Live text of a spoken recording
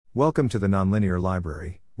Welcome to the Nonlinear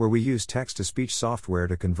Library, where we use text-to-speech software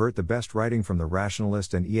to convert the best writing from the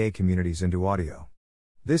rationalist and EA communities into audio.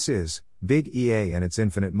 This is Big EA and its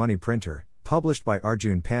Infinite Money Printer, published by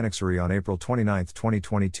Arjun Panickssery on April 29,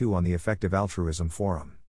 2022 on the Effective Altruism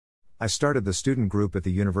Forum. I started the student group at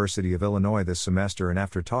the University of Illinois this semester, and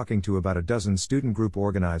after talking to about a dozen student group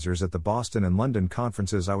organizers at the Boston and London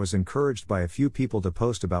conferences, I was encouraged by a few people to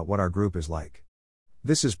post about what our group is like.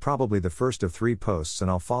 This is probably the first of 3 posts, and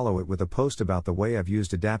I'll follow it with a post about the way I've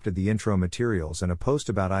adapted the intro materials and a post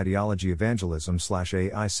about ideology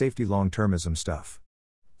evangelism/AI safety long-termism stuff.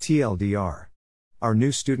 TLDR. Our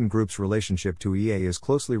new student group's relationship to EA is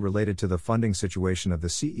closely related to the funding situation of the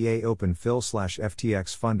CEA Open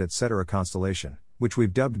Phil/FTX Fund etc. constellation, which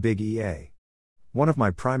we've dubbed Big EA. One of my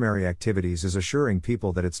primary activities is assuring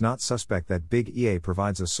people that it's not suspect that Big EA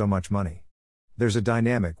provides us so much money. There's a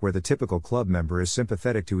dynamic where the typical club member is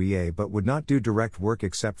sympathetic to EA but would not do direct work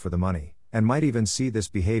except for the money, and might even see this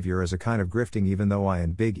behavior as a kind of grifting, even though I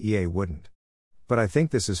and Big EA wouldn't. But I think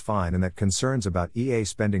this is fine, and that concerns about EA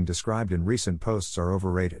spending described in recent posts are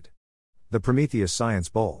overrated. The Prometheus Science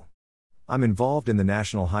Bowl. I'm involved in the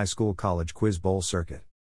National High School College Quiz Bowl circuit.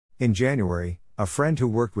 In January, a friend who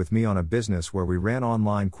worked with me on a business where we ran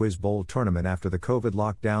online quiz bowl tournament after the COVID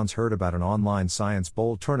lockdowns heard about an online science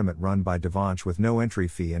bowl tournament run by Devanch with no entry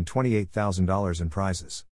fee and $28,000 in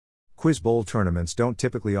prizes. Quiz bowl tournaments don't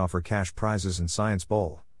typically offer cash prizes, and Science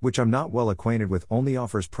Bowl, which I'm not well acquainted with, only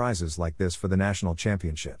offers prizes like this for the national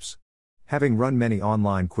championships. Having run many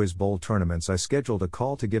online quiz bowl tournaments, I scheduled a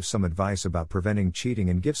call to give some advice about preventing cheating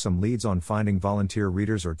and give some leads on finding volunteer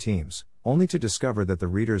readers or teams, only to discover that the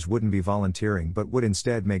readers wouldn't be volunteering but would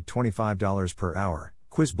instead make $25 per hour.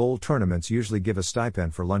 Quiz bowl tournaments usually give a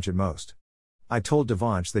stipend for lunch at most. I told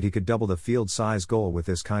Devanch that he could double the field size goal with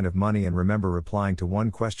this kind of money, and remember replying to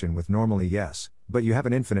one question with normally yes, but you have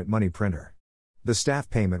an infinite money printer. The staff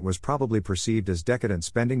payment was probably perceived as decadent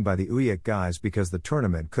spending by the UIC guys because the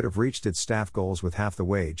tournament could have reached its staff goals with half the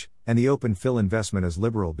wage, and the Open Phil investment as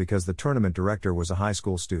liberal because the tournament director was a high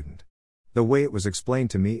school student. The way it was explained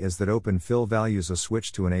to me is that Open Phil values a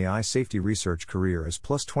switch to an AI safety research career as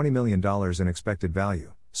plus $20 million in expected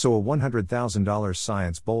value, so a $100,000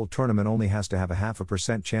 Science Bowl tournament only has to have a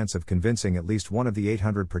 0.5% chance of convincing at least one of the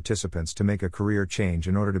 800 participants to make a career change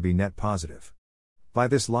in order to be net positive. By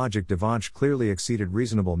this logic, Devanch clearly exceeded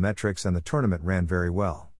reasonable metrics and the tournament ran very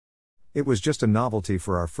well. It was just a novelty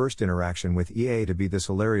for our first interaction with EA to be this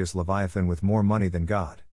hilarious leviathan with more money than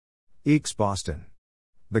God. Eeks Boston.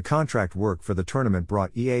 The contract work for the tournament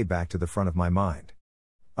brought EA back to the front of my mind.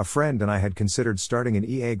 A friend and I had considered starting an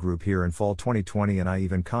EA group here in fall 2020, and I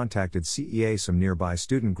even contacted CEA some nearby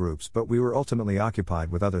student groups, but we were ultimately occupied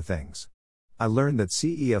with other things. I learned that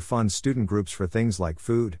CEA funds student groups for things like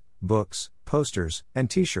food, books, posters, and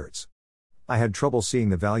t-shirts. I had trouble seeing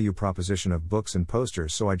the value proposition of books and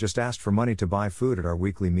posters, so I just asked for money to buy food at our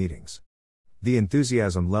weekly meetings. The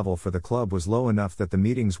enthusiasm level for the club was low enough that the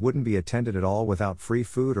meetings wouldn't be attended at all without free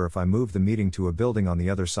food, or if I moved the meeting to a building on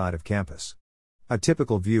the other side of campus. A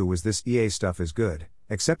typical view was this: EA stuff is good,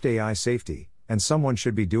 except AI safety, and someone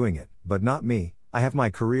should be doing it, but not me. I have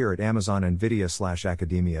my career at Amazon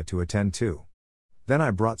Nvidia/academia to attend to. Then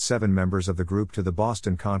I brought 7 members of the group to the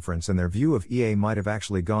Boston conference, and their view of EA might have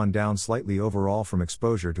actually gone down slightly overall from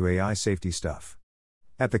exposure to AI safety stuff.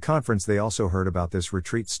 At the conference they also heard about this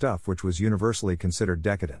retreat stuff, which was universally considered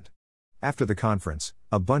decadent. After the conference,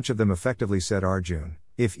 a bunch of them effectively said, "Arjun,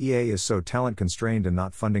 if EA is so talent constrained and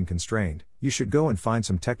not funding constrained, you should go and find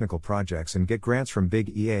some technical projects and get grants from Big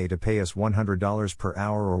EA to pay us $100 per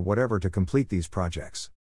hour or whatever to complete these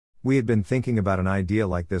projects." We had been thinking about an idea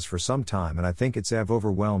like this for some time, and I think its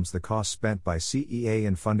overwhelms the costs spent by CEA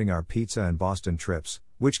in funding our pizza and Boston trips,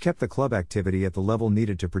 which kept the club activity at the level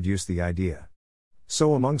needed to produce the idea.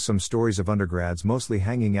 So among some stories of undergrads mostly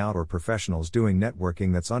hanging out or professionals doing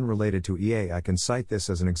networking that's unrelated to EA, I can cite this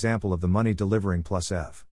as an example of the money delivering plus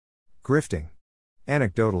grifting.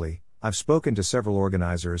 Anecdotally, I've spoken to several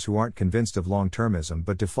organizers who aren't convinced of long-termism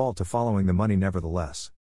but default to following the money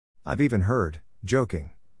nevertheless. I've even heard,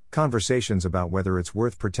 joking, conversations about whether it's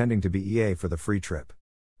worth pretending to be EA for the free trip.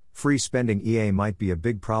 Free spending EA might be a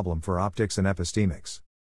big problem for optics and epistemics.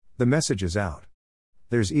 The message is out.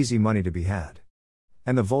 There's easy money to be had.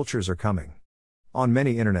 And the vultures are coming. On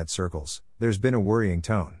many internet circles, there's been a worrying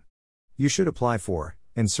tone. You should apply for,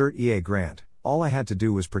 insert EA grant, all I had to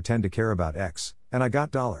do was pretend to care about X, and I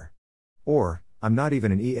got $. Or, I'm not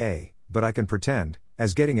even an EA, but I can pretend,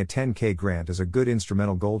 as getting a 10K grant is a good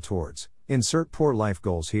instrumental goal towards, insert poor life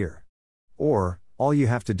goals here. Or, all you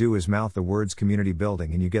have to do is mouth the words community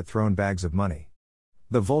building and you get thrown bags of money.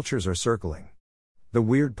 The vultures are circling. The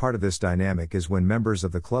weird part of this dynamic is when members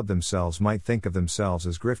of the club themselves might think of themselves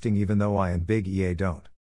as grifting even though I and Big EA don't.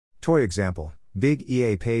 Toy example, Big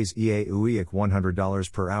EA pays EA UIC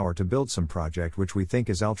 $100 per hour to build some project which we think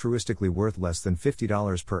is altruistically worth less than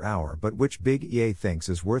 $50 per hour but which Big EA thinks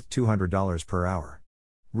is worth $200 per hour.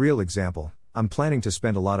 Real example, I'm planning to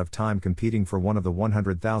spend a lot of time competing for one of the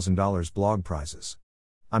 $100,000 blog prizes.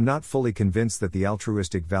 I'm not fully convinced that the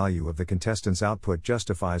altruistic value of the contestants' output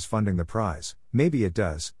justifies funding the prize. Maybe it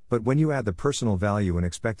does, but when you add the personal value and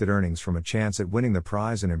expected earnings from a chance at winning the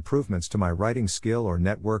prize and improvements to my writing skill or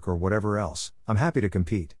network or whatever else, I'm happy to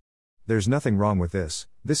compete. There's nothing wrong with this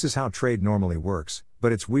is how trade normally works,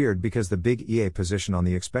 but it's weird because the Big EA position on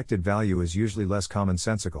the expected value is usually less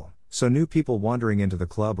commonsensical, so new people wandering into the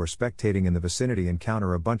club or spectating in the vicinity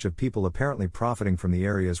encounter a bunch of people apparently profiting from the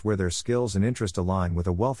areas where their skills and interest align with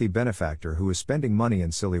a wealthy benefactor who is spending money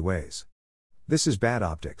in silly ways. This is bad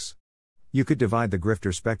optics. You could divide the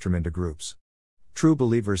grifter spectrum into groups. True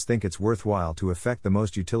believers think it's worthwhile to effect the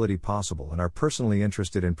most utility possible and are personally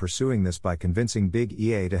interested in pursuing this by convincing Big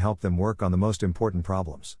EA to help them work on the most important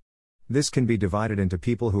problems. This can be divided into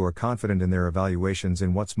people who are confident in their evaluations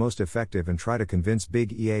in what's most effective and try to convince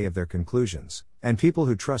Big EA of their conclusions, and people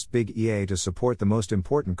who trust Big EA to support the most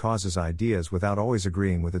important causes' ideas without always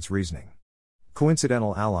agreeing with its reasoning.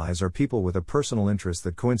 Coincidental allies are people with a personal interest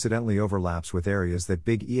that coincidentally overlaps with areas that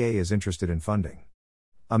Big EA is interested in funding.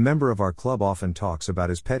 A member of our club often talks about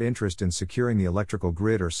his pet interest in securing the electrical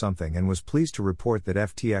grid or something and was pleased to report that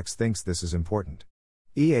FTX thinks this is important.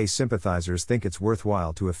 EA sympathizers think it's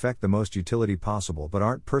worthwhile to effect the most utility possible but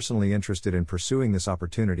aren't personally interested in pursuing this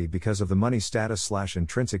opportunity because of the money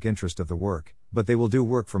status/intrinsic interest of the work, but they will do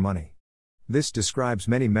work for money. This describes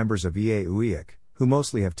many members of EA UIC, who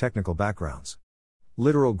mostly have technical backgrounds.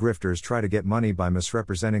 Literal grifters try to get money by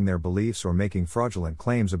misrepresenting their beliefs or making fraudulent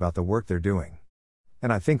claims about the work they're doing.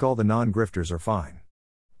 And I think all the non-grifters are fine.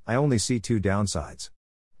 I only see two downsides.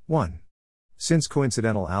 1. Since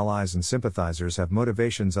coincidental allies and sympathizers have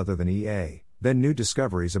motivations other than EA, then new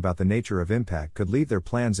discoveries about the nature of impact could leave their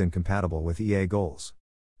plans incompatible with EA goals.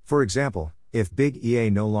 For example, if Big EA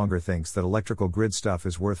no longer thinks that electrical grid stuff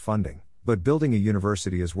is worth funding, but building a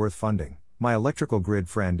university is worth funding, my electrical grid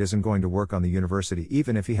friend isn't going to work on the university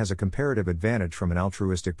even if he has a comparative advantage from an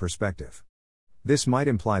altruistic perspective. This might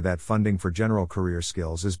imply that funding for general career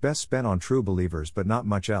skills is best spent on true believers but not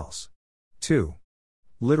much else. 2.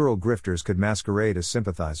 Literal grifters could masquerade as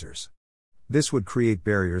sympathizers. This would create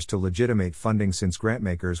barriers to legitimate funding since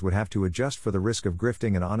grantmakers would have to adjust for the risk of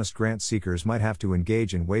grifting and honest grant seekers might have to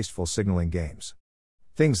engage in wasteful signaling games.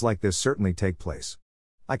 Things like this certainly take place.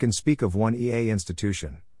 I can speak of one EA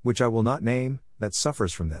institution, which I will not name, that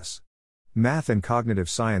suffers from this. Math and cognitive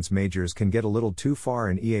science majors can get a little too far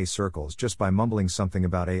in EA circles just by mumbling something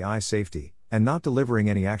about AI safety, and not delivering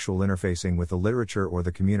any actual interfacing with the literature or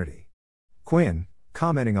the community. Quinn,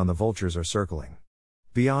 commenting on the vultures are circling.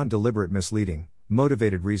 Beyond deliberate misleading,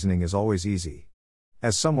 motivated reasoning is always easy.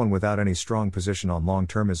 As someone without any strong position on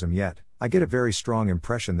long-termism yet, I get a very strong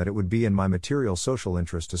impression that it would be in my material social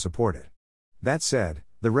interest to support it. That said,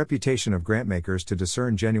 the reputation of grantmakers to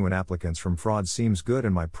discern genuine applicants from fraud seems good,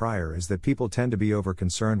 and my prior is that people tend to be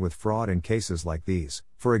over-concerned with fraud in cases like these.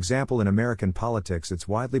 For example, in American politics it's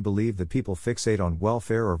widely believed that people fixate on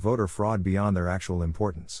welfare or voter fraud beyond their actual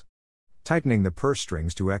importance. Tightening the purse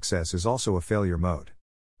strings to excess is also a failure mode.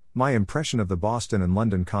 My impression of the Boston and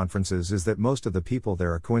London conferences is that most of the people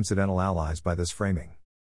there are coincidental allies by this framing.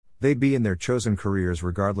 They'd be in their chosen careers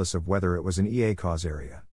regardless of whether it was an EA cause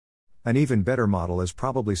area. An even better model is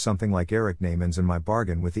probably something like Eric Naiman's in my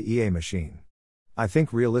bargain with the EA machine. I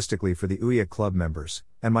think realistically for the UIC club members,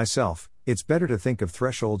 and myself, it's better to think of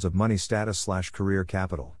thresholds of money status/career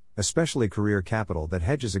capital, especially career capital that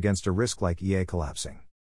hedges against a risk like EA collapsing.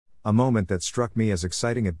 A moment that struck me as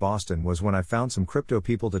exciting at Boston was when I found some crypto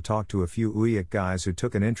people to talk to, a few UIC guys who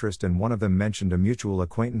took an interest, and one of them mentioned a mutual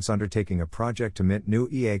acquaintance undertaking a project to mint new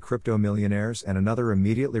EA crypto millionaires, and another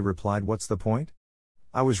immediately replied, "What's the point?"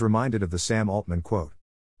 I was reminded of the Sam Altman quote.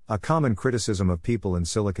 A common criticism of people in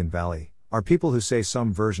Silicon Valley are people who say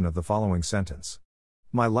some version of the following sentence.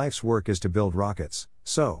 My life's work is to build rockets,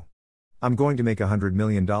 so I'm going to make $100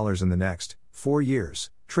 million in the next 4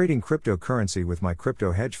 years, trading cryptocurrency with my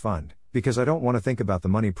crypto hedge fund, because I don't want to think about the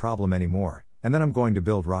money problem anymore, and then I'm going to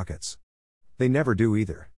build rockets. They never do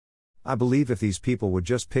either. I believe if these people would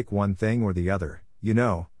just pick one thing or the other,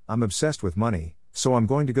 I'm obsessed with money, so I'm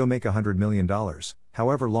going to go make $100 million,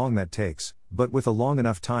 however long that takes, but with a long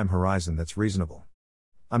enough time horizon that's reasonable.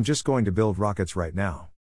 I'm just going to build rockets right now.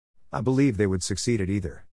 I believe they would succeed at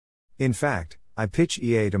either. In fact, I pitch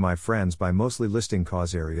EA to my friends by mostly listing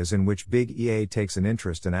cause areas in which big EA takes an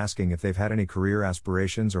interest and asking if they've had any career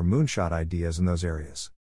aspirations or moonshot ideas in those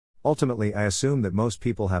areas. Ultimately, I assume that most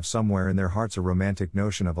people have somewhere in their hearts a romantic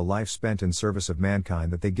notion of a life spent in service of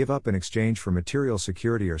mankind that they give up in exchange for material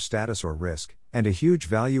security or status or risk, and a huge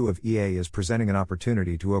value of EA is presenting an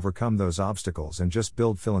opportunity to overcome those obstacles and just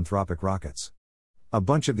build philanthropic rockets. A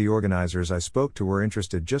bunch of the organizers I spoke to were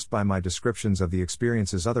interested just by my descriptions of the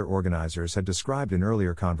experiences other organizers had described in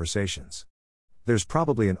earlier conversations. There's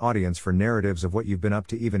probably an audience for narratives of what you've been up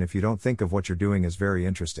to even if you don't think of what you're doing as very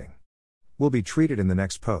interesting. Will be treated in the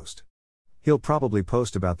next post. He'll probably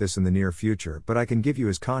post about this in the near future, but I can give you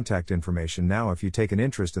his contact information now if you take an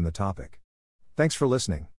interest in the topic. Thanks for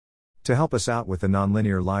listening. To help us out with the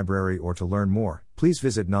Nonlinear Library or to learn more, please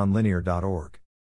visit nonlinear.org.